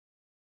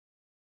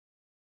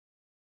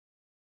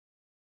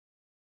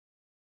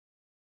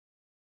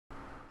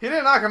He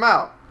didn't knock him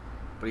out.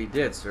 But he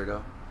did,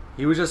 Sergo.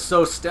 He was just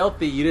so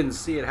stealthy you didn't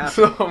see it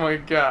happen. Oh my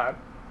god.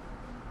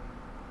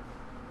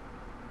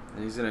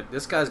 And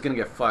this guy's gonna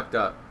get fucked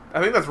up. I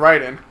think that's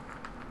Raiden.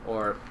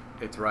 Or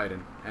it's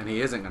Raiden. And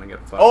he isn't gonna get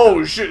fucked up.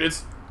 Oh shit,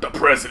 it's the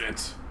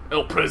president.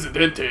 El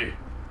Presidente.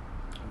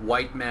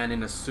 White man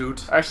in a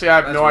suit. Actually, I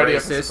have That's no idea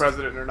if racist. it's the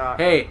president or not.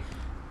 Hey,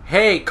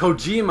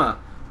 Kojima.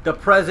 The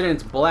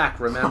president's black,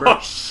 remember? Oh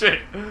shit.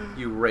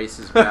 You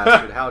racist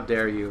bastard. How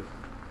dare you.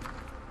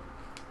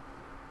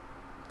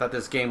 Thought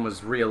this game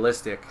was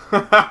realistic.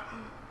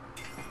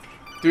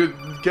 Dude,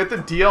 get the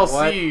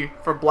DLC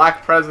for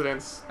black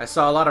presidents. I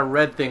saw a lot of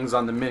red things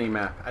on the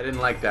mini-map. I didn't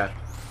like that.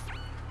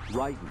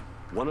 Raiden,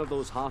 one of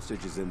those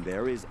hostages in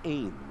there is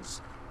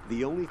Ames.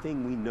 The only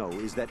thing we know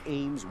is that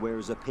Ames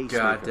wears a pacemaker.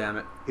 God damn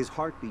it. His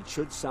heartbeat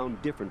should sound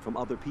different from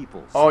other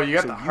people's. Oh, you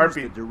got so the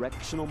heartbeat. Use the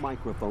directional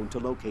microphone to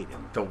locate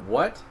him. The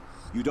what?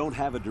 You don't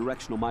have a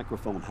directional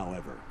microphone,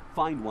 however.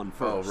 Find one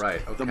first. Oh,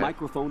 right. Okay. The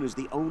microphone is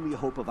the only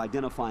hope of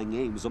identifying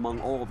Ames among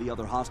all the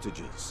other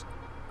hostages.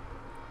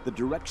 The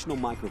directional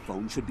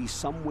microphone should be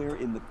somewhere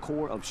in the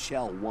core of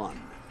Shell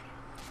 1.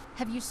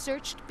 Have you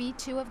searched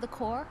B2 of the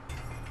core?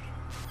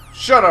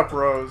 Shut up,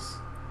 Rose.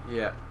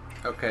 Yeah.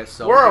 Okay,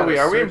 so... Where are we?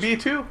 Are we in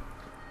B2?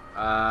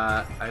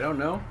 I don't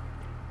know.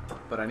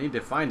 But I need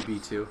to find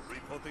B2.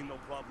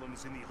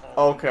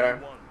 Okay.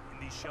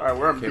 Alright,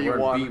 we're in Okay, B1.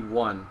 we're in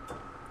B1.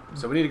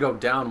 So we need to go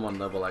down one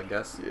level, I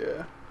guess.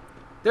 Yeah.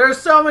 There are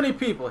so many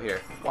people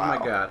here. Wow. Oh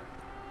my god.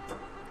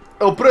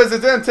 El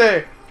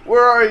Presidente!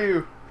 Where are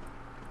you?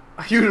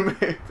 You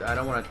me. I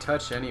don't want to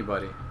touch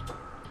anybody.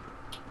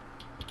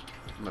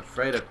 I'm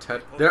afraid of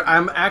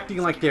I'm acting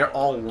like they're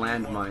all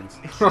landmines.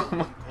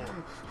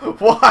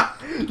 What?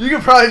 You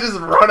could probably just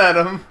run at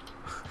them.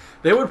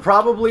 They would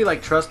probably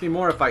like trust me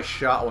more if I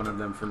shot one of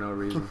them for no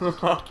reason.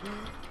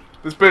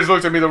 This bitch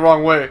looked at me the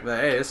wrong way.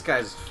 But hey, this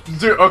guy's...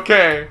 Dude,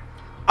 okay.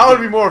 I would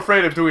be more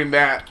afraid of doing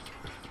that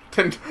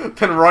than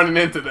running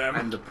into them.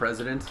 I'm the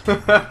president.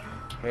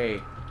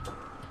 Hey.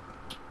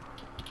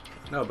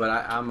 No, but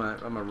I'm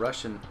a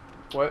Russian.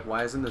 What?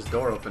 Why isn't this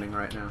door opening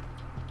right now?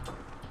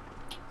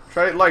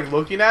 Try like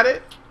looking at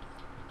it.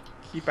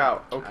 Keep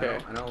out. Okay.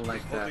 I don't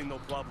like that.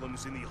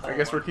 I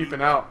guess we're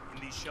keeping out.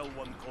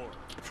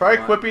 Try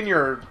equipping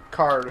your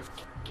card.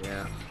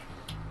 Yeah.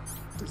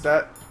 Is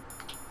that?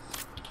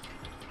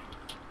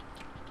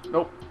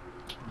 Nope.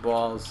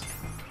 Balls.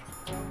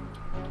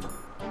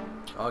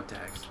 Dog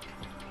tags.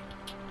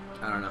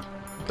 I don't know.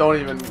 Don't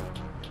even.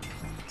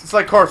 It's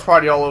like Corpse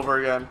Party all over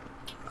again.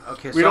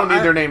 Okay, We so don't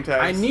need their name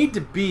tags. I need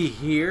to be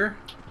here.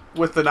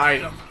 With an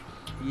item.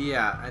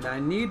 Yeah, and I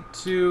need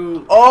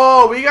to...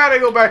 Oh, we gotta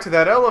go back to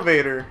that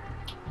elevator.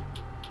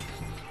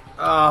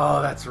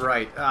 Oh, that's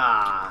right.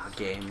 Ah,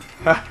 game.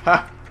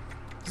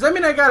 Does that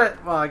mean I got it?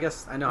 Well, I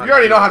guess I know how You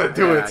already know how to it.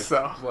 do Yeah, it,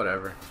 so.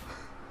 Whatever.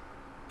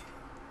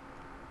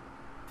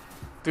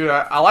 Dude,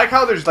 I like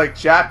how there's like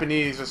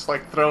Japanese just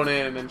like thrown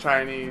in and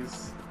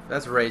Chinese.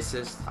 That's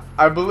racist.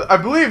 I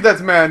believe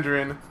that's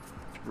Mandarin.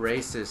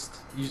 Racist.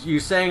 You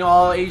saying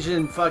all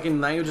Asian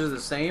fucking languages are the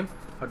same?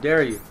 How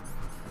dare you?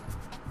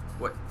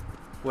 What?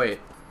 Wait.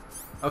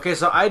 Okay,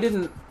 so I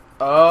didn't...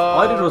 all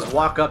I did was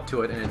walk up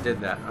to it and it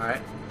did that,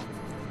 alright?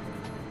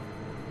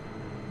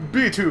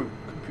 B2.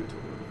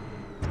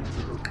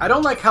 I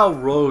don't like how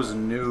Rose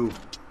knew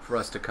for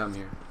us to come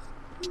here.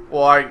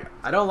 Well,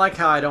 I don't like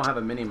how I don't have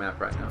a mini-map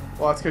right now.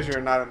 well, that's because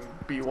you're not in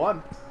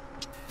B1.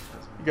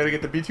 You gotta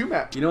get the B2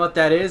 map. You know what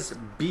that is?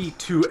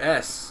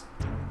 B2S.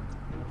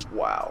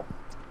 Wow.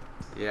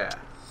 Yeah.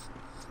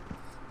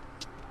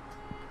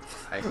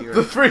 I hear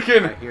The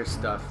freaking... I hear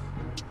stuff.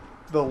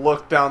 The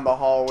look down the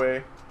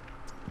hallway.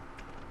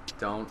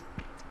 Don't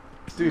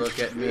Dude, look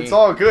at me. it's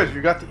all good.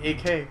 You got the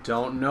AK.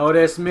 Don't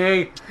notice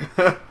me.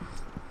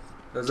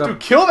 There's a... Dude,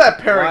 kill that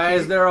parakeet. Why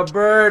is there a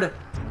bird?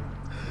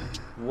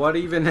 What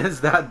even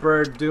is that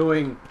bird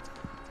doing?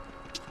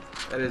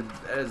 That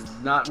is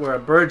not where a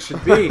bird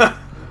should be.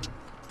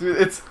 Dude,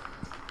 it's...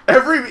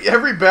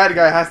 Every bad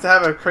guy has to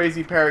have a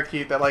crazy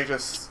parakeet that like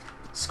just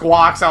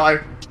squawks out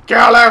like,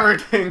 kill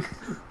everything.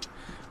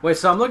 Wait,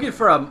 so I'm looking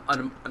for an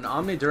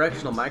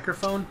omnidirectional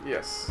microphone?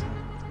 Yes.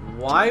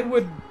 Why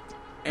would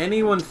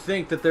anyone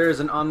think that there is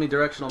an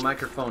omnidirectional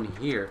microphone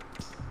here?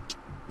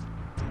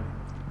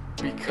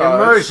 Because...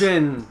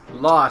 Immersion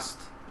lost.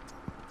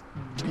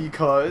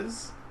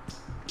 Because...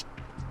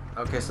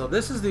 Okay, so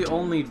this is the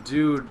only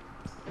dude.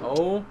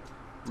 Oh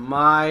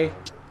my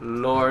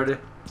lord.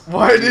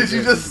 Why did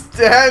you just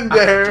stand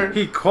there?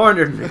 He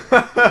cornered me.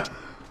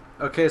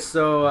 Okay,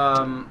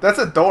 so That's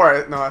a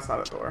door. No, that's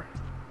not a door.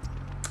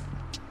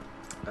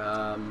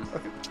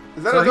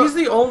 Is that so a door? he's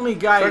the only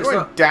guy. Try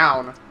going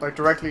down, like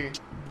directly.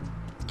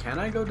 Can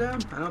I go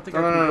down? I don't think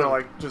No, I can. no,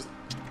 like just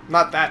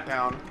not that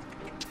down.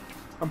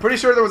 I'm pretty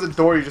sure there was a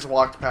door you just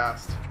walked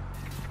past.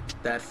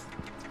 That.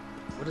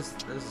 What is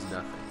this? Is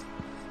nothing.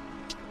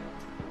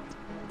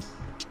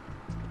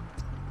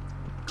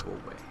 Go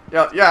away.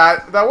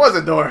 Yeah, that was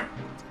a door.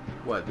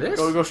 What, this?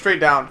 Go straight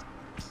down.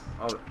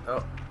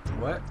 Oh,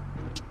 what?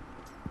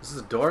 This is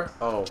a door?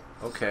 Oh,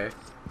 okay.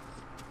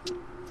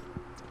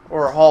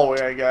 Or a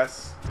hallway, I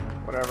guess.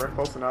 Whatever,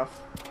 close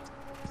enough.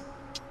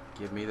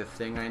 Give me the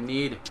thing I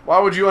need. Why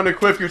would you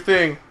unequip your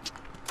thing?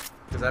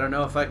 Because I don't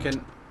know if I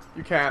can...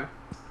 You can.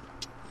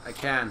 I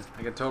can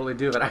totally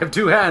do it. I have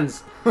 2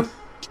 hands.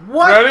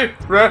 What? Ready?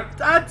 Ready?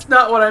 That's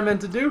not what I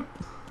meant to do.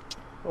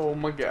 Oh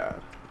my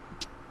god.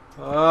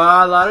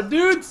 A lot of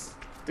dudes.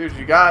 Dude,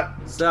 you got...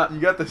 What's up? You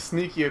got the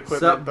sneaky equipment,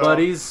 What's up, though.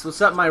 buddies?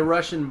 What's up, my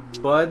Russian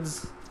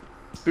buds?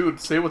 Dude,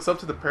 say what's up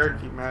to the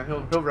parakeet, man.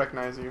 He'll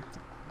recognize you.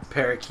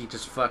 Parakeet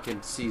just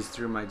fucking sees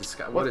through my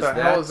disguise. What is the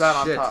that? hell is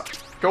that Shit. on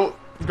top?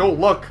 Go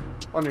look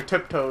on your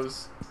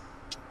tiptoes.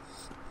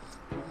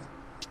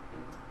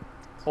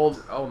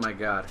 Hold. Oh my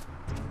god.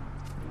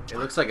 It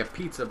looks like a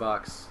pizza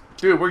box.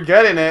 Dude, we're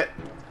getting it.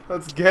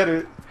 Let's get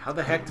it. How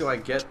the heck do I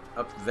get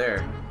up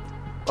there?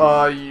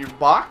 You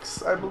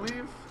box, I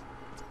believe.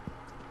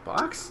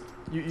 Box?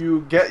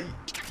 You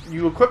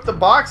equip the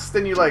box,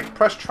 then you like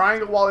press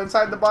triangle while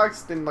inside the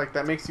box, then like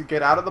that makes you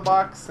get out of the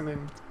box, and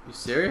then. You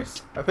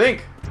serious? I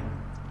think.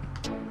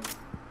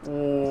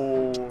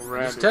 Ooh,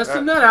 Randy. Just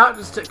testing that out,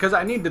 just because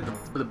I need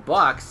the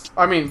box.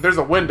 I mean, there's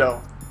a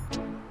window.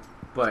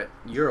 But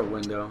you're a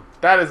window.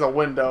 That is a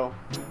window.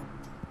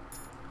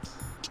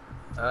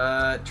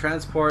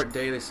 Transport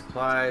daily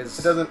supplies.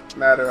 It doesn't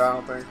matter, I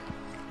don't think.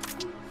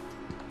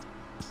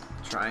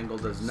 Triangle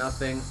does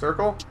nothing.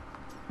 Circle?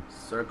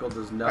 Circle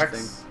does nothing.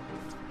 X.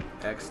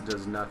 X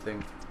does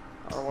nothing.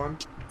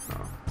 R1?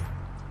 No.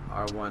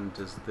 R1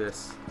 does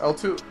this.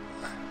 L2.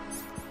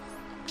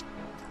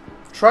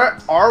 Try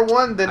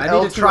R1, then L2,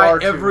 I need to try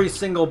R2. every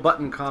single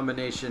button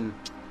combination.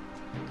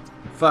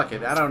 Fuck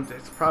it. I don't.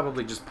 It's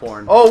probably just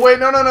porn. Oh, wait,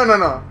 no.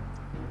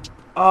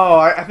 Oh,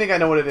 I think I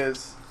know what it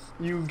is.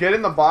 You get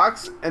in the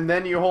box, and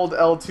then you hold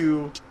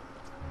L2,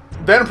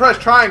 then press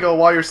triangle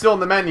while you're still in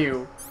the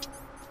menu.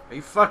 Are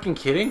you fucking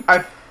kidding?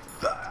 I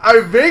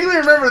vaguely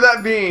remember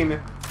that being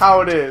how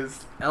it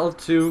is.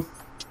 L2,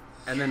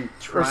 and then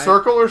Or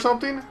circle or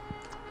something?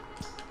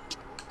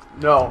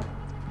 No.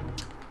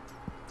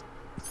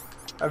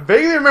 I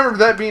vaguely remember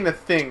that being a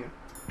thing.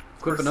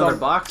 Equip another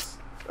box?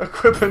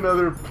 Equip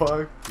another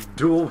box.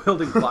 Dual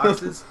wielding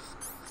boxes?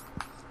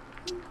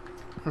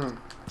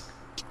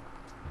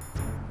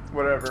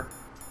 Whatever.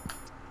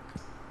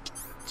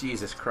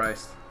 Jesus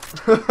Christ.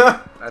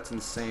 That's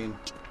insane.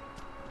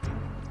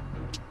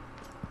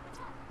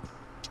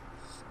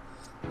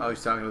 Oh,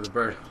 he's talking to the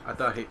bird. I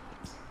thought he...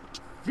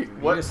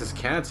 What? Venus is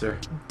cancer.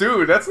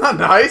 Dude, that's not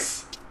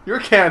nice. You're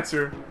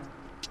cancer.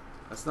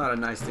 That's not a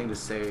nice thing to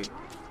say.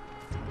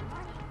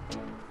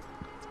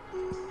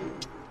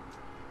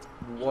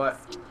 What?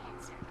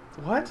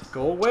 What?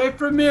 Go away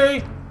from me!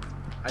 I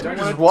don't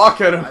Just want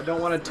walk at him. I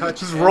don't want to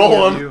touch Just any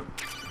roll of him. you.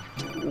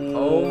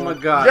 Oh my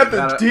god. You got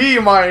the D,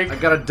 Mike. I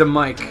got a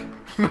D-mic.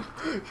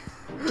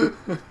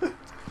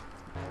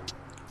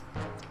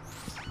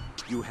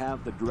 You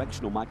have the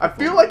directional I microphone.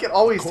 feel like it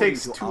always According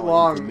takes to too our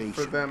long information,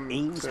 for them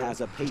Ames to...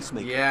 has a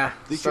pacemaker. Yeah.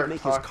 This start should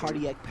make talking. his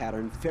cardiac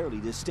pattern fairly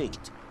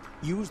distinct.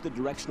 Use the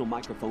directional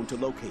microphone to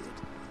locate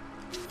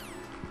it.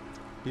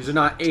 These are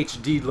not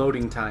HD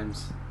loading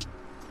times.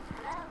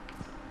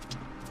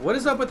 What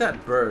is up with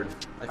that bird?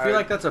 I feel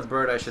like that's a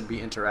bird I should be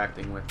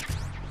interacting with.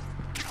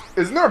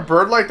 Isn't there a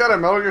bird like that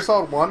in Metal Gear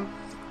Solid 1?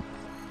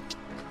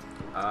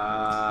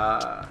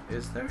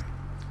 Is there?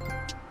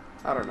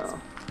 I don't know.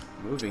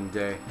 Moving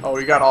day. Oh,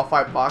 you got all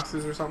 5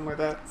 boxes or something like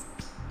that?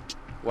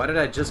 Why did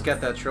I just get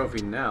that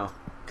trophy now?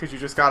 Because you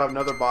just got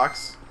another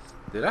box.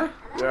 Did I?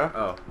 Yeah.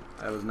 Oh,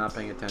 I was not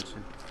paying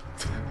attention.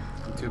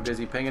 I'm too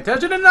busy paying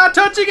attention and not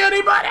touching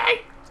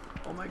anybody!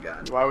 Oh my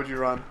god. Why would you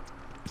run?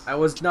 I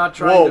was not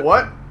trying Whoa, to...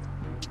 what?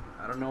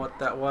 I don't know what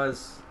that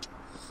was.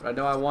 But I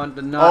know I wanted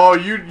to not... Oh,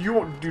 you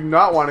do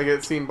not want to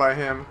get seen by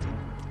him.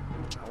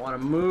 I want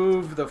to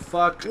move the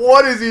fuck...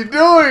 What is he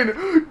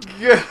doing?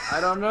 Get...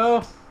 I don't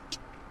know.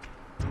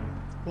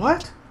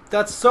 What?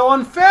 That's so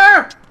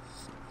unfair!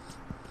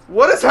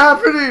 What is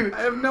happening?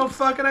 I have no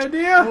fucking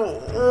idea.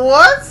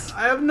 What?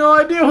 I have no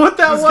idea what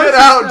that Just was. get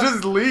out.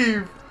 Just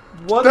leave.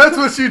 What? That's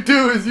what you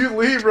do is you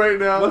leave right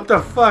now. What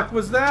the fuck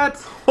was that?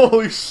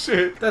 Holy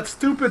shit. That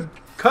stupid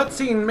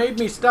cutscene made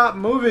me stop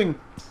moving.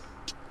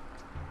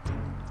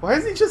 Why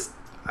is he just...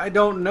 I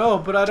don't know,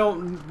 but I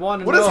don't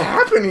want to know. What is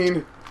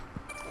happening?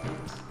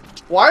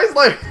 Why is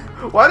like...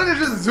 Why did it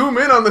just zoom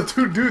in on the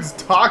 2 dudes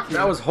talking?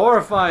 That was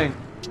horrifying.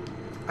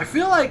 I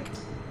feel like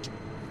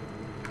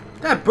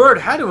that bird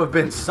had to have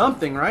been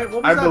something, right?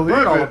 What was I that believe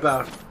bird all it.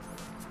 about?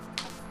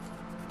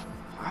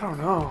 I don't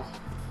know.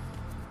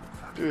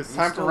 Dude, it's You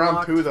time for still round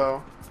locked? 2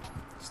 though.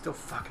 Still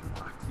fucking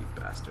locked, you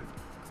bastard.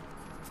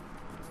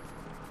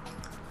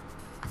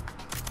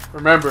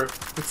 Remember,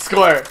 it's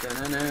square.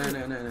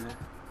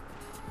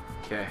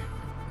 Okay.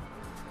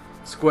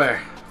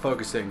 Square.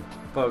 Focusing.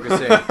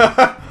 Focusing.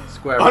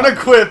 Square button.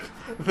 Unequip.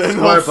 Then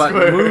Square hold button.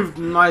 square. Move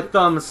my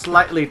thumb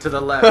slightly to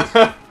the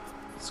left.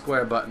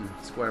 Square button.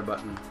 Square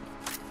button.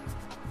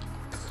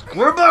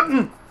 Square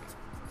button!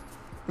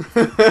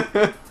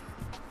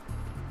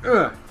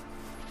 Ugh.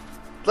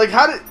 Like,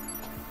 how did...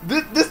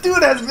 This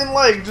dude has been,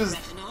 like, just...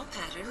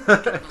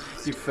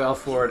 You fell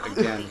for it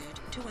again.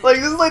 Like,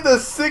 this is like the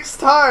 6th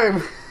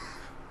time.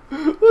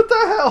 What the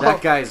hell?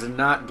 That guy's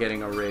not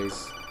getting a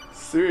raise.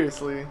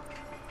 Seriously.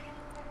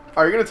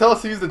 Are you gonna tell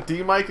us to use the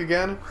D mic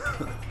again?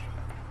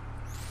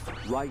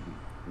 Right.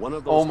 One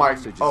of those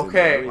hostages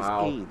okay. in there is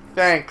Wow. Ames.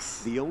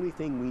 Thanks. The only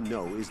thing we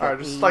know is that Alright,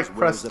 just Ames like press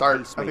wears a start. I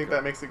pacemaker. think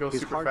that makes it go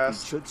His super heartbeat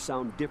fast. should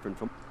sound different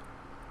from.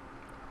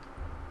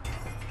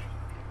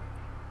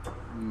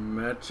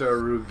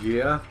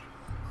 Metarugia.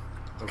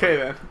 Okay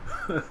then.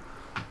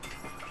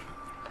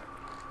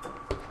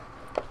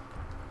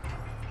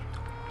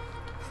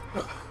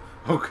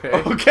 Okay.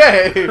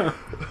 Okay.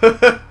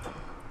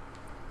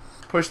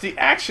 Push the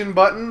action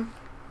button.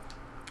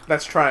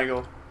 That's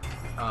triangle.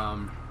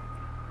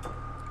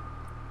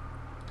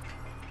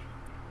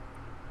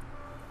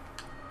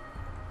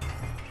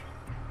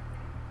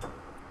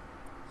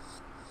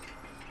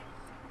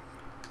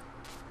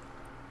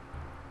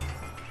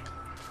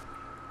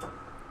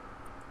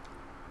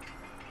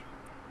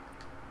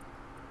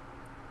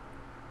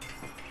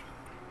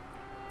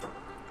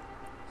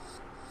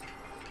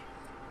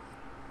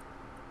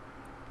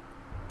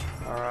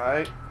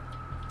 Alright.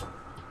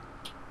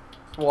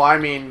 Well, I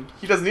mean,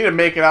 he doesn't need to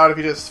make it out if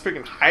he just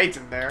freaking hides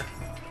in there.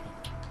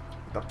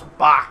 The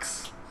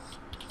box.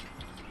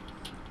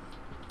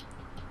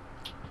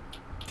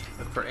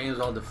 Look for Ames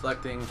while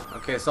deflecting.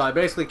 Okay, so I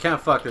basically can't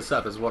fuck this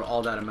up is what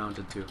all that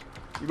amounted to.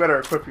 You better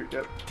equip your...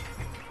 Yep.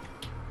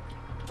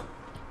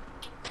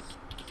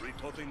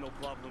 Reporting no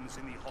problems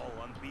in the hall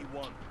on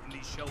B1 in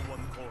the Shell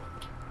 1 core.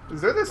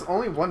 Is there this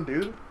only one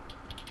dude?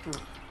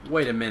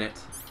 Wait a minute.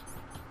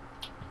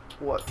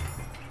 What?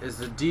 Is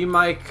the D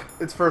mic...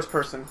 It's first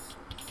person.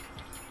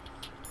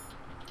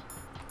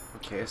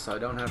 Okay, so I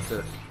don't have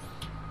to...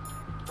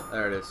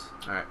 There it is.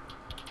 Alright.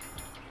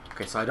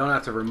 Okay, so I don't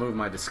have to remove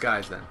my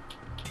disguise then.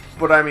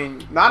 But I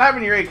mean, not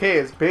having your AK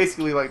is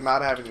basically like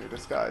not having your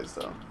disguise,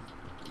 though.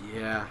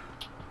 Yeah.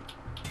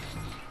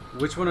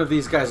 Which one of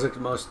these guys looked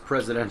most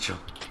presidential?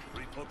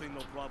 Reporting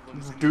no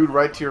problems in Dude the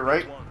right hall to your on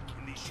right? B1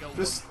 in the Shell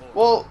Just, 1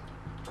 core. well,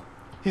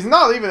 he's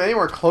not even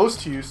anywhere close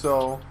to you,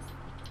 so...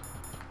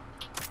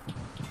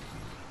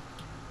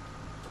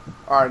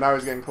 Alright, now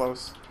he's getting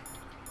close.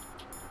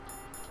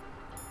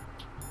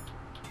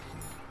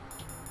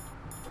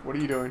 What are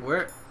you doing?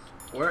 Where?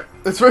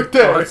 It's right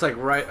there! Oh, it's like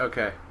right...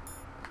 Okay.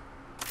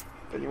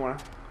 Then you wanna...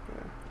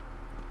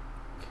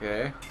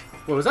 Okay.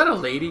 Well, was that a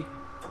lady?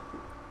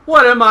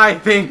 What am I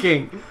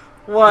thinking?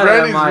 What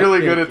Randy's am I really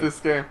thinking? good at this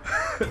game.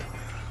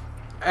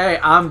 Hey,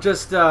 I'm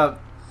just, I'm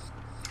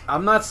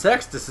not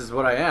sexist is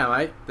what I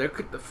am. The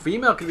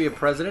female could be a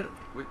president.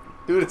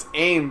 Dude, it's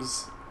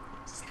Ames.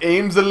 Is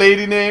Ames a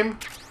lady name?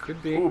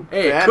 Could be. Ooh,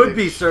 Hey, it could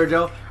be, bandage.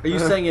 Sergio. Are you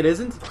saying it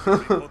isn't?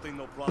 Reporting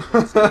no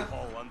problems in the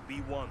hall on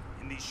B1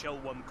 in the Shell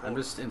 1 core. I'm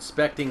just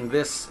inspecting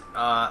this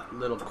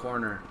little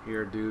corner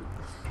here, dude.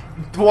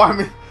 Well, I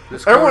mean,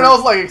 This everyone corner-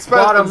 else like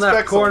expects Bottom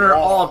left corner,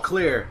 all all.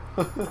 clear.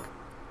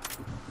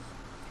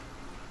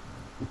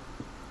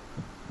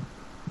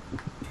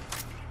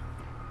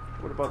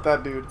 What about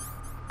that dude?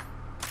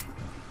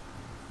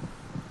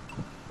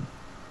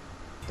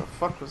 The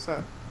fuck was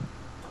that?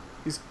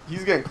 He's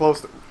getting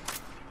close to...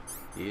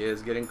 He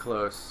is getting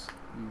close.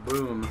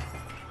 Boom.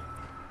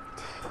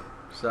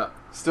 What's up?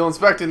 Still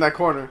inspecting that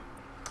corner.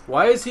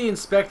 Why is he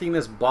inspecting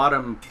this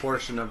bottom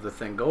portion of the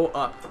thing? Go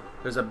up.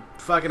 There's a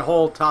fucking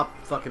whole top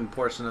fucking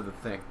portion of the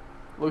thing.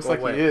 Looks Go like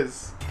away. he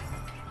is.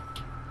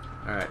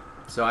 Alright.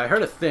 So I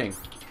heard a thing.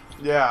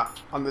 Yeah,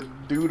 on the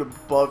dude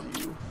above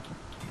you.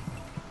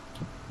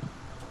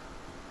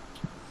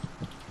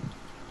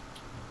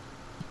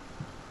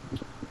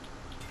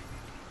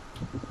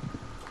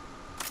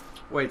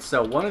 Wait,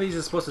 so one of these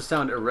is supposed to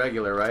sound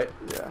irregular, right?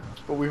 Yeah,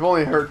 but we've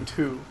only heard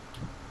 2.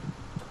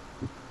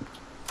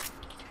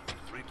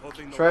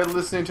 Reporting no Try problems.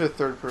 listening to a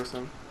third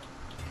person.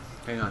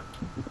 Hang on.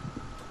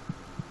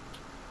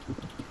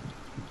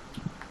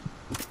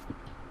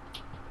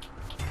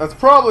 That's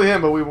probably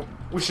him, but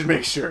we should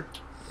make sure.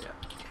 Yeah.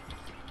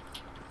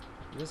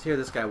 Just hear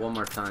this guy one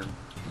more time.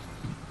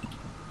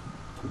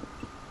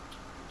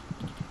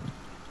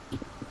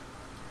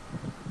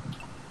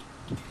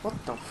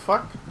 What the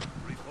fuck?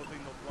 Reporting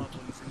no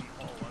problems in the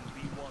hall on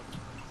B1.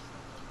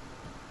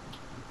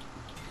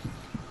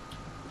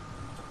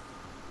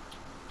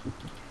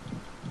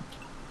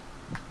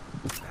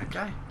 That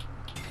guy?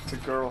 It's a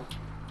girl.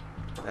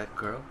 That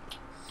girl?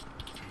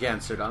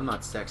 Again, sir, I'm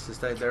not sexist.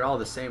 They're all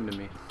the same to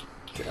me.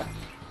 Yeah.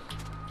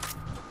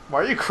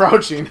 Why are you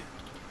crouching?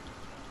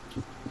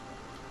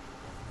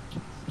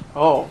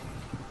 Oh.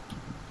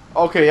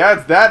 Okay, yeah,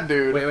 it's that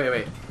dude.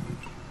 Wait.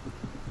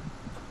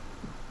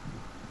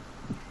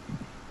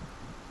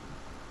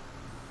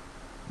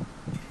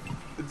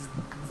 It's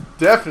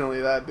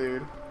definitely that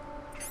dude.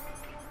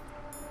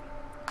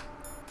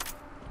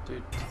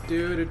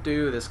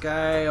 Do. This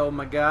guy, oh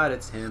my god,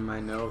 it's him. I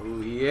know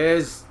who he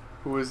is.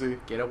 Who is he?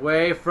 Get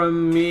away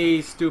from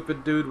me,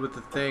 stupid dude with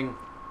the thing.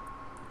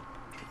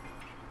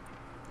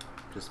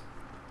 Just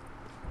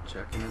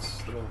checking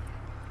this little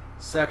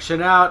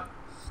section out.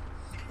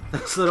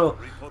 This little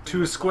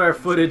 2 square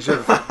footage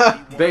of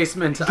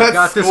basement I That's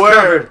got this square.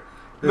 covered.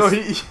 No,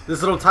 this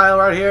little tile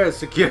right here is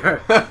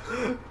secure.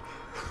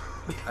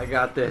 I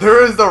got this.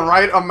 There is the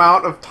right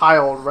amount of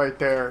tile right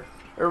there.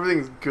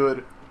 Everything's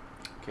good.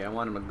 Okay, I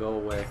want him to go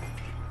away.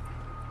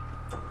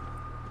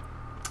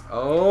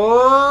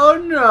 Oh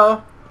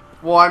no!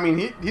 Well, I mean,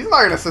 he's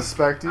not gonna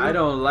suspect you. I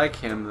don't like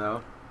him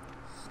though.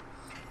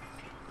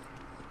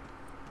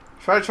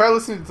 Try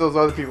listening to those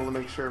other people to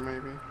make sure,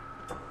 maybe.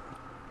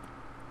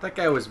 That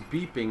guy was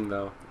beeping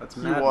though. That's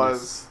madness. He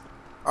was.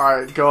 All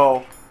right,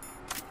 go.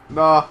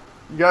 Nah,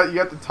 you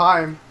got the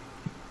time.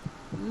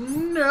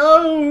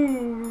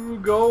 No,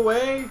 go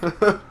away.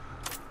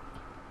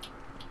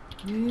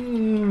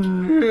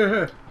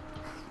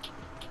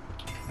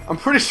 I'm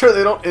pretty sure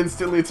they don't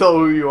instantly tell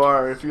who you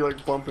are if you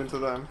like bump into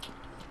them.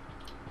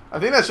 I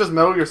think that's just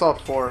Metal Gear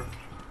Solid 4.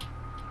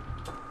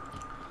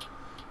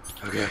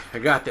 Okay, I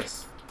got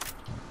this.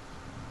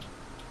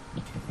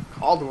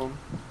 Call to him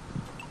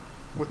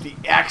with the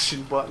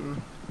action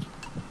button.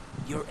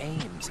 You're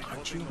Ames,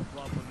 aren't you? No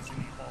problems in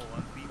the hall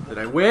on B1. Did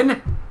I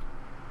win?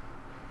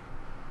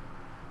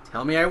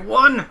 Tell me I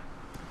won.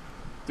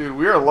 Dude,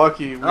 we are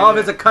lucky. Oh,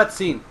 there's a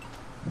cutscene.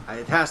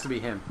 It has to be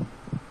him.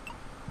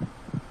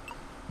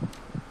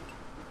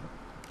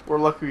 We're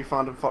lucky we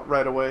found him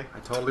right away. I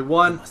totally It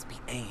won. must be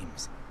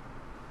Ames.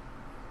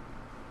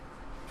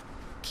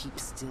 Keep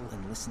still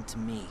and listen to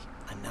me.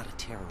 I'm not a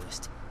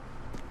terrorist.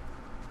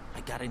 I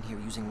got in here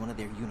using one of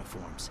their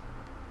uniforms.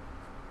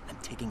 I'm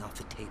taking off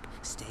the tape.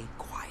 Stay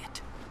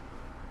quiet.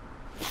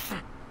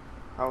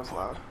 That was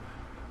loud.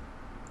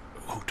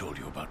 Who told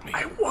you about me?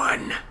 I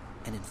won.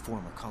 An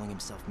informer calling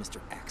himself Mr.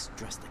 X,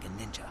 dressed like a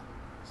ninja.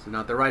 This is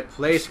not the right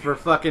place for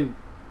fucking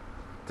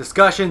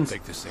discussions.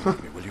 Take this thing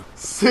with me, will you?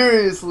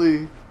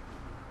 Seriously.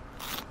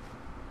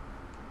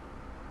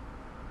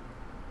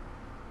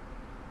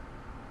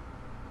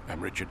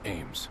 I'm Richard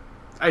Ames.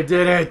 I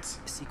did it.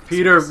 Secret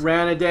Peter Service.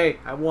 ran a day.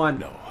 I won.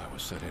 No, I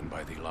was set in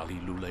by the Lali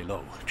Lule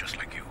Lo, just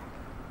like you.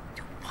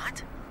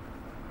 What?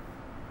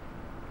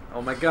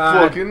 Oh my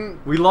god.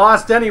 Fucking. We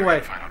lost anyway.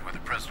 Find out where the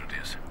president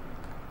is.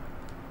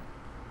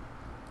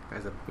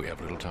 Guys, We have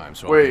little time,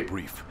 so I'll Wait. be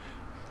brief.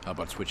 How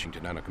about switching to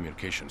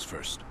nanocommunications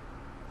first?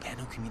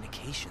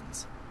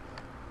 Nanocommunications.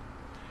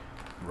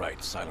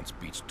 Right, silence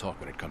beats talk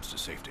when it comes to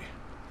safety.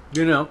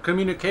 you know,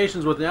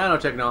 communications with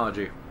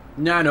nanotechnology.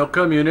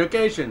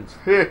 Nanocommunications.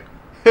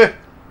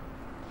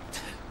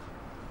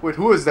 Wait,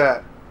 who is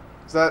that?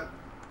 Is that?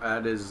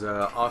 That is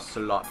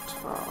Ocelot.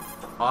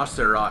 Oh.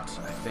 Ocelot,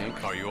 I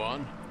think. Are you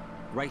on?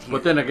 Right here.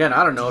 But then again,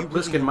 I don't know. Do you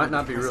really Bliskin know might where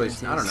not the be really.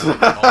 president I is?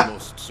 don't know.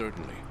 Almost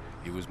certainly.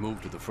 He was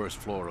moved to the first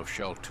floor of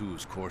Shell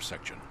 2's core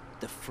section.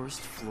 The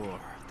first floor.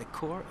 The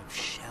core of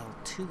Shell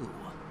 2.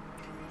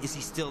 Is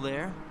he still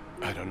there?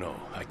 I don't know.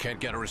 I can't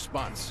get a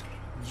response.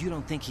 You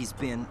don't think he's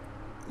been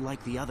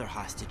like the other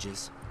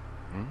hostages?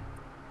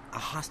 A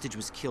hostage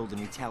was killed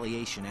in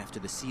retaliation after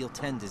the SEAL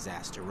 10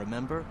 disaster,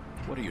 remember?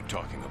 What are you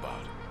talking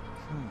about?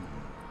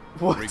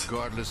 What?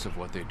 Regardless of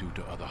what they do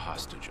to other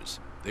hostages,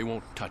 they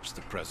won't touch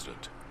the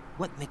president.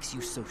 What makes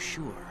you so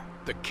sure?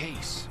 The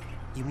case.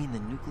 You mean the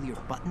nuclear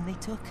button they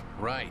took?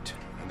 Right.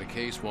 And the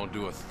case won't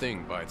do a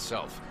thing by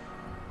itself.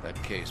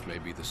 That case may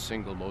be the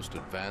single most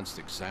advanced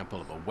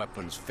example of a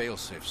weapons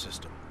failsafe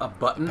system. A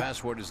button? The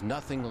password is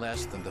nothing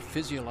less than the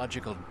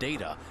physiological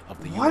data of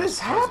the What US is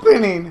president.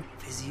 happening?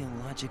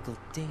 Physiological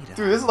data.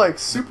 Dude, this is like The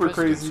super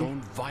president's crazy.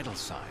 own vital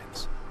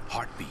signs,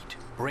 heartbeat,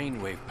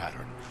 brainwave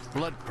pattern,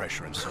 blood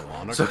pressure, and so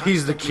on. Are So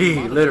he's the constantly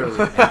key, monitored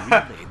literally.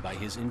 and relayed by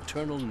his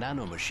internal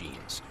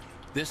nanomachines.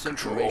 This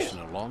information,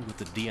 along with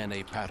the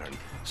DNA pattern,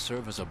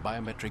 serve as a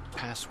biometric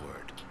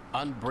password.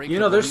 Unbreakable. You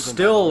know, they're even by the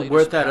still latest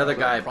with that other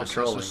parallel guy processor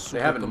patrolling. They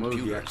haven't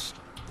moved yet. supercomputers.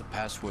 The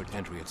password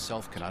entry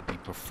itself cannot be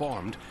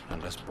performed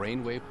unless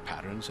brainwave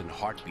patterns and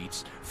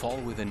heartbeats fall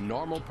within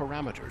normal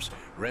parameters,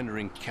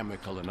 rendering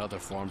chemical and other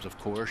forms of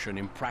coercion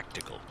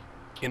impractical.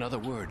 In other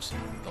words,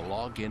 the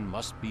login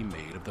must be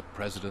made of the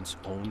president's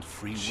own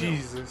free will.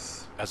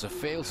 Jesus. As a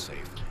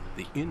failsafe,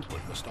 the input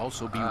must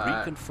also be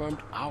reconfirmed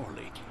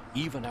hourly,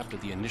 even after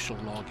the initial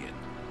login.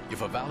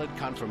 If a valid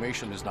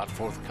confirmation is not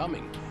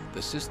forthcoming,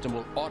 the system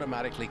will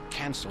automatically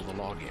cancel the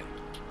login.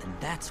 And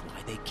that's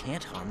why they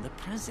can't harm the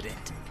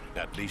president.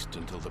 At least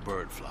until the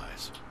bird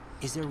flies.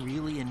 Is there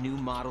really a new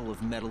model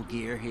of Metal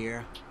Gear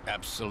here?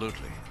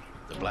 Absolutely.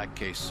 The black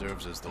case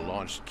serves as the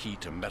launch key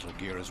to Metal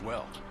Gear as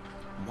well.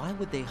 Why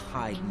would they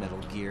hide Metal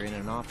Gear in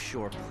an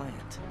offshore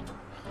plant?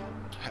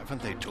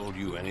 Haven't they told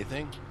you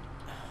anything?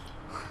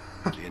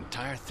 The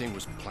entire thing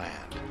was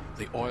planned.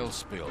 The oil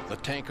spill, the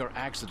tanker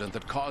accident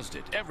that caused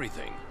it,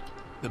 everything.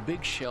 The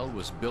big shell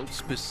was built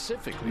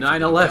specifically for the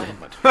 9/11.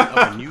 development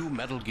of a new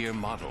Metal Gear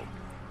model.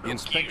 The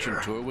inspection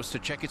tour was to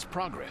check its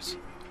progress.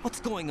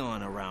 What's going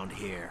on around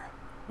here?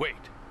 Wait,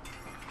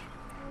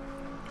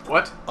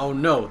 What? Oh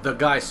no, the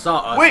guy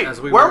saw us Wait, as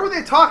we where were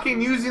they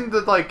talking using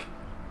the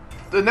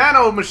the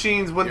nano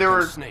machines when here they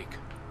were? comes Snake.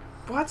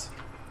 What?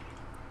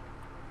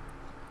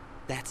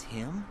 That's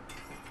him?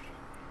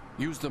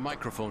 Use the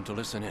microphone to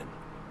listen in.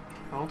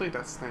 I don't think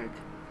that's Snake.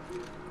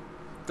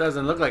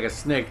 Doesn't look like a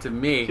snake to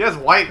me. He has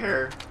white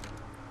hair.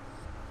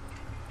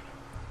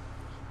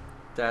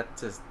 that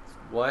to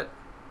what?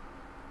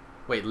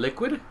 Wait,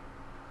 liquid?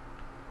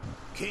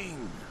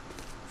 King,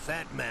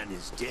 Fat Man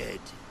is dead.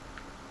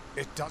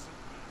 It doesn't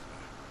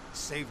matter.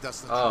 Saved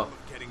us the Oh. trouble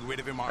of getting rid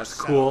of him That's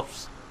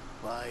ourselves.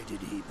 cool. Why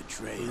did he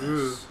betray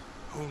Ooh. us?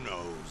 Who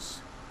knows?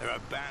 They're a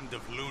band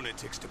of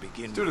lunatics to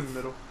begin Dude in with. the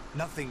middle.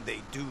 Nothing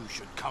they do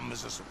should come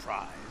as a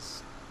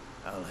surprise.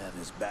 I'll have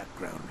his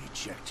background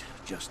rechecked,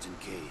 just in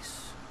case.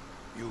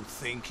 You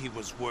think he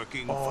was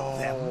working for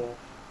them? Oh.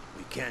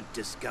 We can't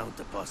discount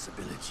the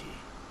possibility.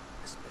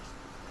 Jesus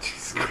Especially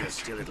if they're Christ.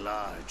 still at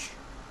large.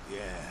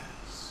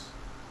 Yes.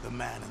 The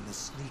man in the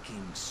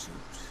sneaking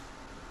suit.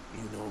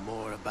 You know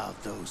more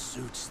about those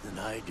suits than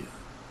I do.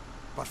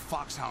 But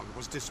Foxhound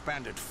was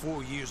disbanded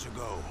 4 years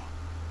ago.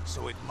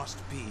 So it must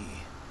be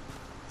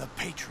the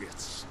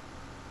Patriots.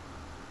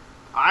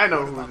 I know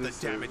What who about this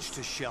the damage is.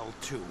 to Shell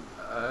 2?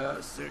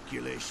 The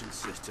circulation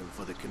system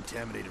for the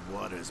contaminated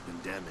water has been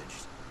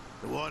damaged.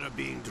 The water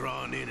being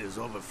drawn in is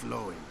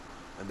overflowing,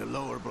 and the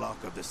lower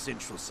block of the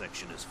central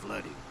section is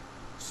flooding.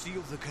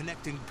 Seal the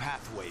connecting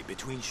pathway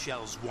between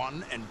Shells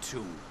 1 and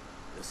 2.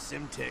 The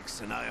Simtex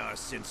and IR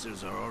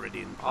sensors are already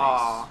in place.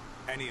 Aw.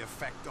 Any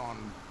effect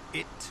on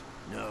it?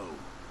 No,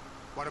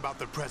 What about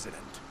the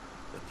President?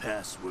 the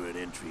password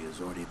entry has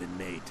already been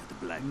made to the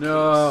black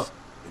No. case.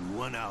 In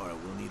 1 hour,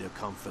 we'll need a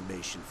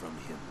confirmation from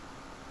him.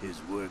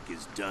 His work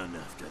is done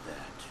after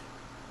that.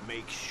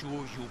 Make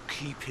sure you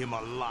keep him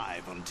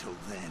alive until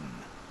then.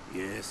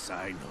 Yes,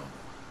 I know.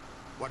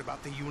 What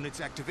about the unit's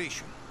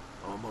activation?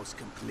 Almost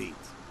complete.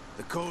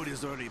 The code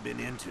has already been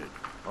entered.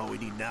 All we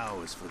need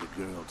now is for the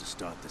girl to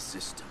start the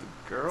system.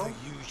 Girl?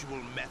 The usual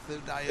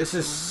method, I This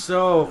is assume?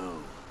 so No,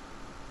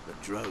 the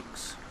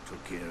drugs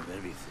took care of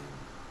everything.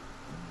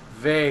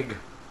 vague.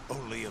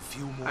 Only a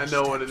few more I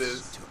know what it steps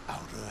is. to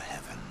outer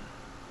heaven.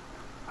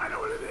 I know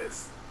what it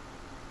is.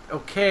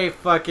 Okay,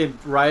 fucking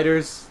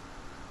writers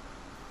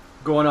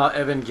going all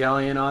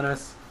Evangelion on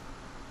us.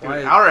 Dude,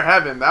 Why? Outer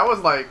Heaven, that was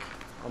like...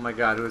 Oh my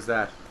god, who is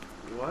that?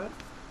 What?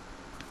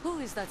 Who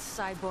is that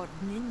cyborg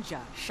ninja,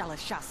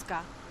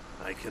 Shalashaska?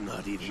 I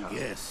cannot even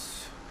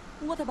guess.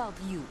 What about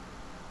you?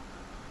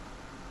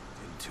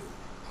 Into.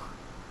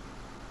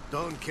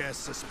 Don't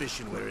cast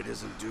suspicion where it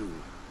isn't due.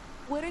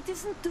 Where it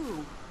isn't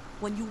due,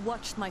 when you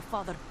watched my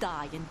father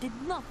die and did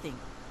nothing.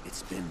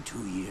 It's been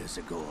 2 years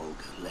ago,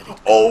 Olga. Let it go.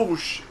 Oh,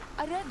 shit.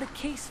 I read the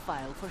case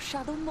file for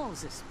Shadow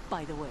Moses,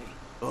 by the way.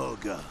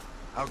 Olga,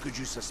 how could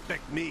you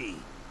suspect me?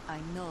 I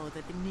know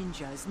that the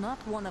ninja is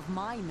not one of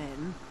my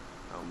men.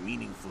 How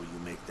meaningful you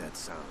make that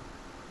sound.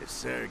 If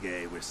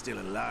Sergei were still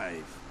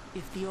alive...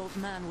 If the old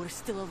man were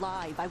still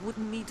alive, I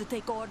wouldn't need to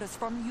take orders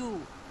from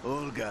you.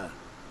 Olga,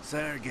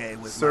 Sergei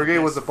was Sergei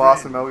my was the best boss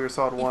in friend. Metal Gear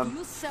Solid If 1.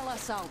 you sell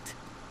us out,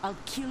 I'll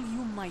kill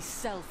you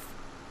myself.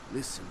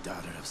 Listen,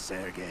 daughter of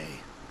Sergei.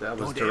 That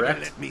was Don't ever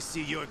direct. let me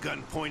see your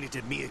gun pointed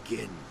at me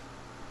again.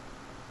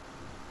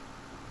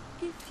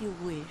 If you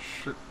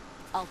wish,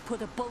 I'll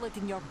put a bullet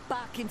in your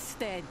back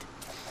instead.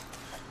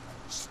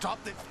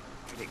 Stop the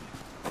fighting.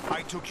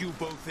 I took you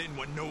both in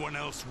when no one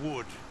else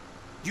would.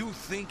 You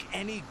think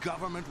any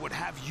government would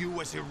have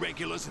you as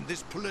irregulars in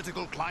this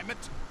political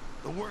climate?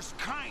 The worst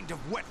kind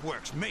of wet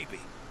works, maybe.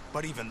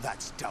 But even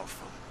that's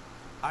doubtful.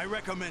 I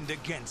recommend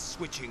against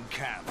switching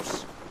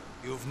camps.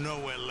 You've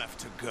nowhere left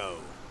to go.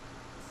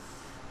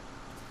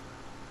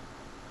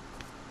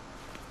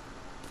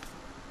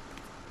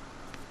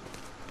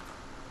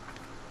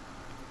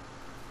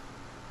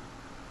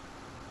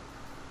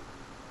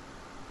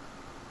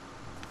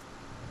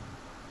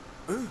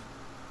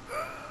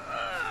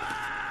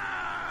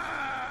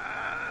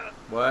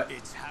 What?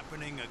 It's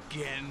happening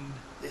again.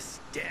 This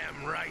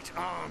damn right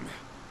arm.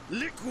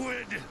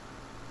 Liquid!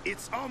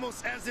 It's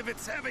almost as if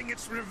it's having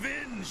its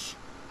revenge.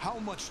 How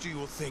much do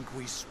you think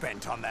we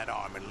spent on that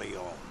arm in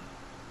Lyon?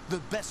 The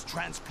best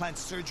transplant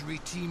surgery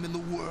team in the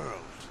world.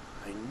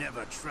 I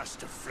never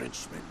trust a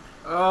Frenchman.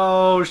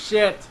 Oh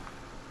shit!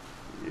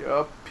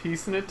 Yup,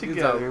 piecing it He's a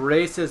together.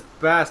 racist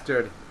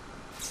bastard.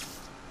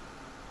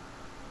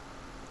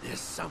 There's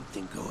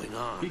something going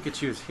on.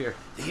 Pikachu's here.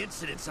 The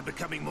incidents are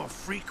becoming more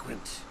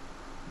frequent.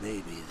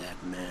 Maybe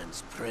that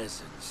man's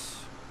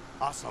presence.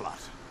 Ocelot,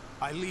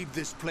 I leave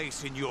this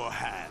place in your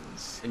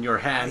hands. In your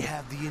I hand.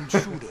 have the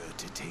intruder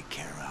to take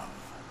care of.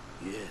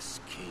 Yes,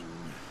 King.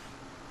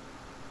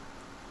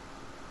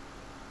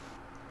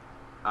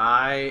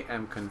 I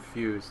am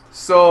confused.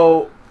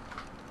 So,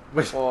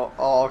 Wait. well,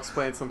 I'll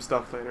explain some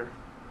stuff later.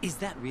 Is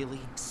that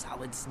really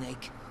Solid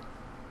Snake?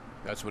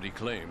 That's what he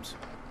claims.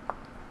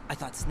 I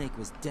thought Snake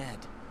was dead.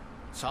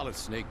 Solid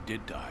Snake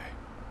did die.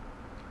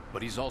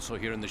 But he's also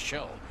here in the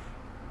shell.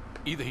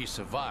 Either he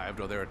survived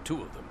or there are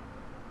two of them.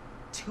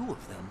 Two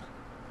of them?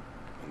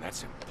 And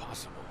that's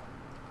impossible.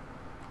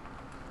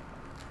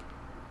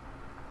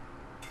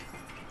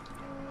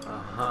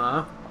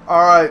 Uh-huh.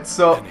 Alright,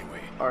 so...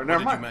 Anyway, Alright, what never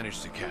did mind. you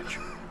manage to catch?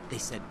 They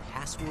said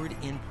password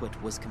input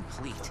was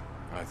complete.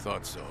 I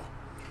thought so.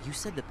 You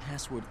said the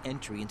password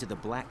entry into the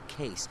black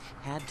case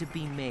had to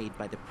be made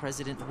by the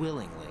president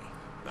willingly.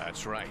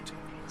 That's right.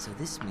 So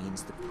this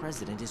means the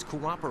president is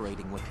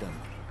cooperating with them.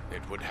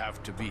 It would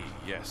have to be,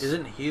 yes.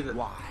 Isn't he the...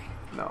 Why?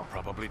 No.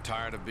 Probably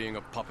tired of being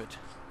a puppet,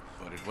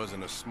 but it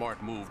wasn't a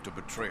smart move to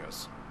betray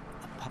us.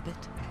 A puppet?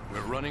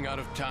 We're running out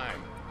of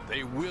time.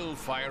 They will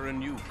fire a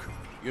nuke.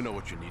 You know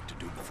what you need to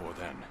do before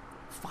then.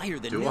 Fire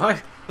the Do nuke?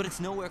 I? But it's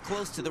nowhere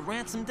close to the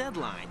ransom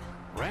deadline.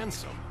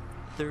 Ransom?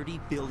 $30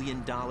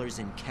 billion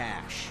in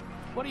cash.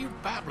 What are you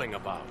babbling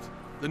about?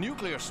 The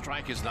nuclear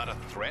strike is not a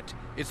threat.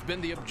 It's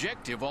been the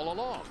objective all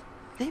along.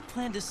 They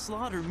plan to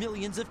slaughter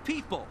millions of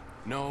people.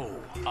 No,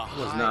 a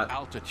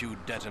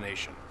high-altitude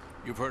detonation.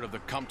 You've heard of the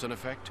Compton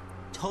effect?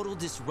 Total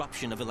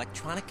disruption of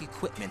electronic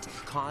equipment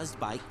caused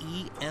by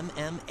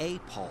EMMA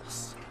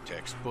pulse.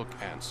 Textbook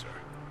answer.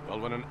 Well,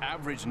 when an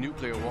average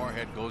nuclear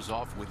warhead goes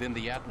off within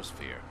the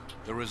atmosphere,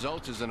 the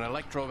result is an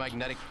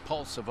electromagnetic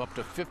pulse of up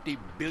to 50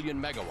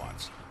 billion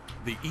megawatts.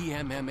 The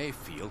EMMA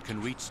field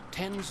can reach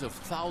tens of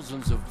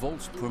thousands of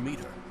volts per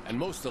meter, and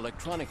most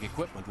electronic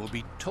equipment will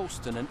be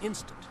toast in an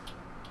instant.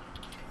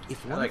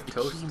 If one of the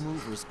key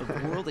movers of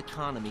the world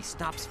economy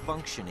stops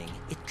functioning,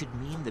 it could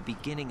mean the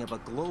beginning of a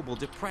global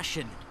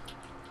depression.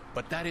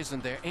 But that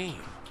isn't their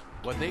aim.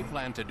 What they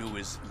plan to do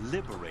is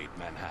liberate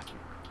Manhattan.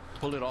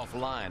 Pull it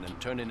offline and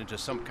turn it into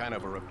some kind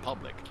of a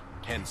republic.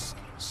 Hence,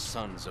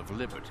 Sons of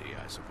Liberty,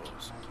 I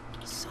suppose.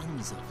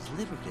 Sons of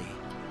Liberty?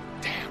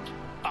 Damn!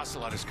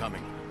 Ocelot is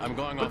coming. I'm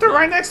going off. But they're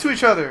right next to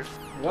each other.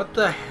 What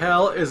the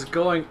hell is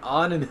going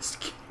on in this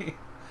game?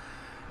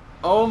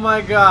 Oh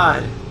my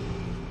god.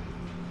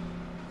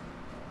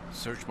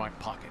 Search my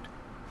pocket.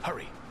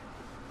 Hurry.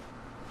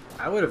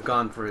 I would have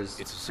gone for his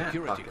It's a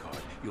security card.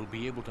 You'll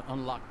be able to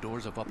unlock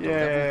doors of up to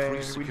Yay, level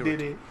 3 security. we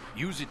did it.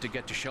 Use it to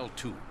get to Shell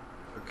 2.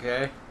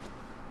 Okay.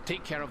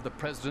 Take care of the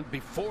president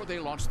before they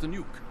launch the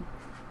nuke.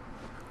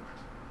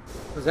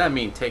 What does that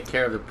mean, take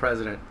care of the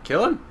president?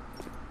 Kill him?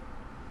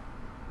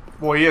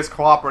 Boy, he is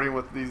cooperating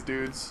with these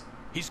dudes.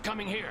 He's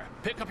coming here.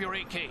 Pick up your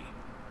AK.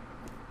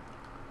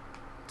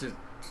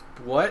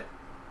 What?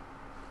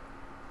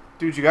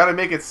 Dude, you gotta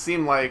make it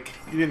seem like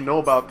you didn't know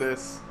about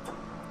this.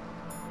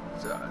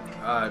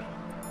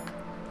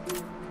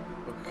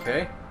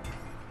 Okay.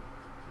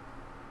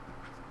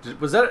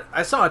 Was that...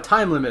 I saw a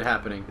time limit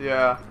happening.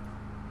 Yeah.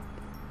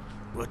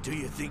 What do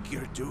you think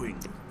you're doing?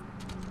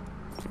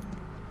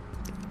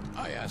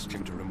 I asked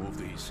him to remove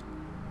these.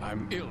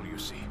 I'm ill, you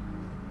see.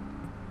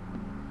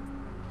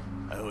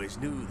 I always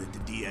knew that the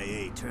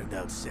DIA turned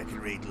out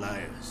second-rate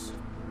liars.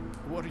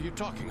 What are you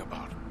talking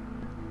about?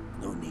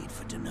 No need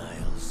for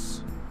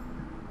denials.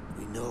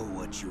 We know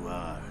what you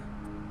are,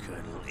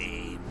 Colonel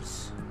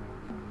Ames.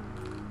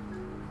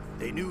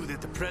 They knew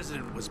that the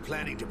president was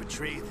planning to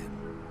betray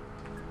them.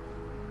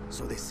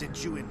 So they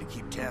sent you in to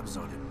keep tabs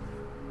on him.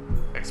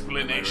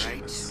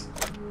 Explanations.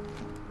 Right?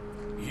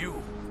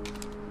 You.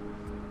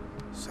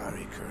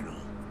 Sorry, Colonel.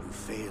 You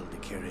failed to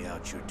carry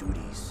out your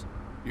duties.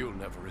 You'll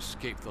never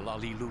escape the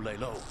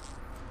Lali-Lulelo.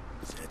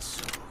 Is that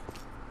so?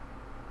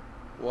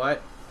 What?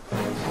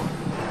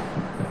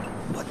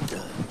 What the?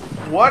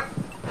 What?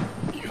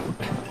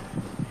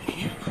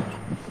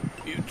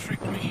 You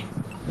tricked me.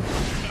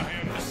 I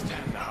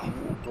understand now.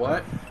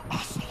 What?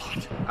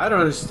 Ocelot. I don't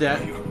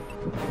understand.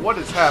 What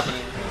is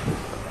happening?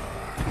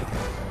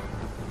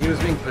 He was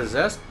being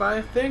possessed by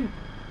a thing?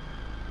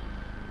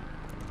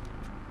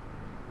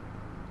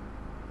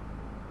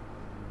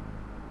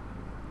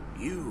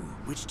 You?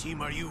 Which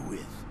team are you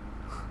with?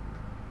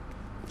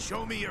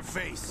 Show me your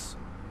face.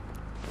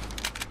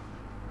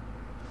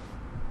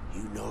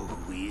 You know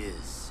who he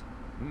is.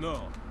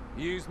 No,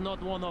 he is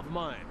not one of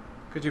mine.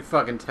 Could you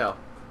fucking tell?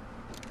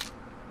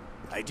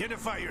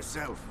 Identify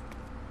yourself.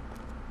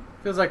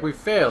 Feels like we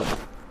failed.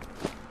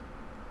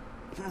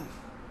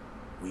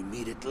 We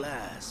meet at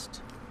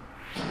last.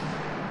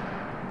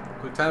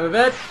 Quick time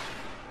event.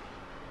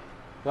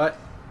 What?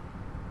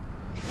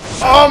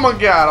 Oh my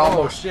god! Oh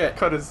Almost shit.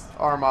 cut his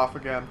arm off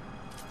again.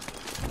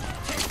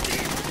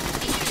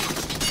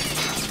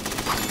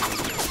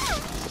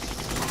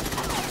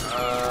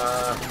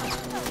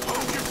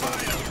 Hold your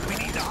fire! We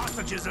need the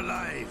hostages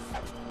alive!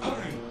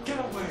 Hurry, get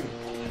away!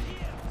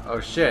 Oh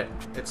shit.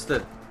 It's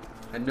the...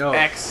 I know.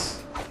 X.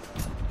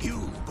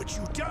 But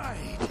you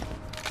died!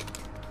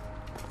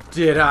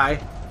 Did I?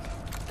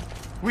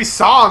 We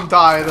saw him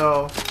die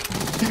though.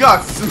 He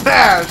got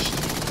smashed.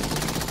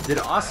 Did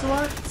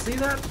Ocelot see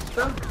that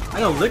though?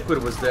 I know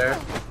Liquid was there.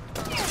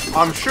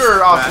 I'm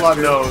sure Ocelot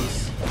Bastard.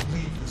 knows.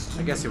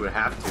 I guess he would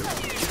have to.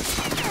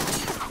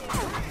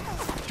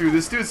 Dude,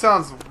 this dude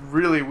sounds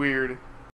really weird.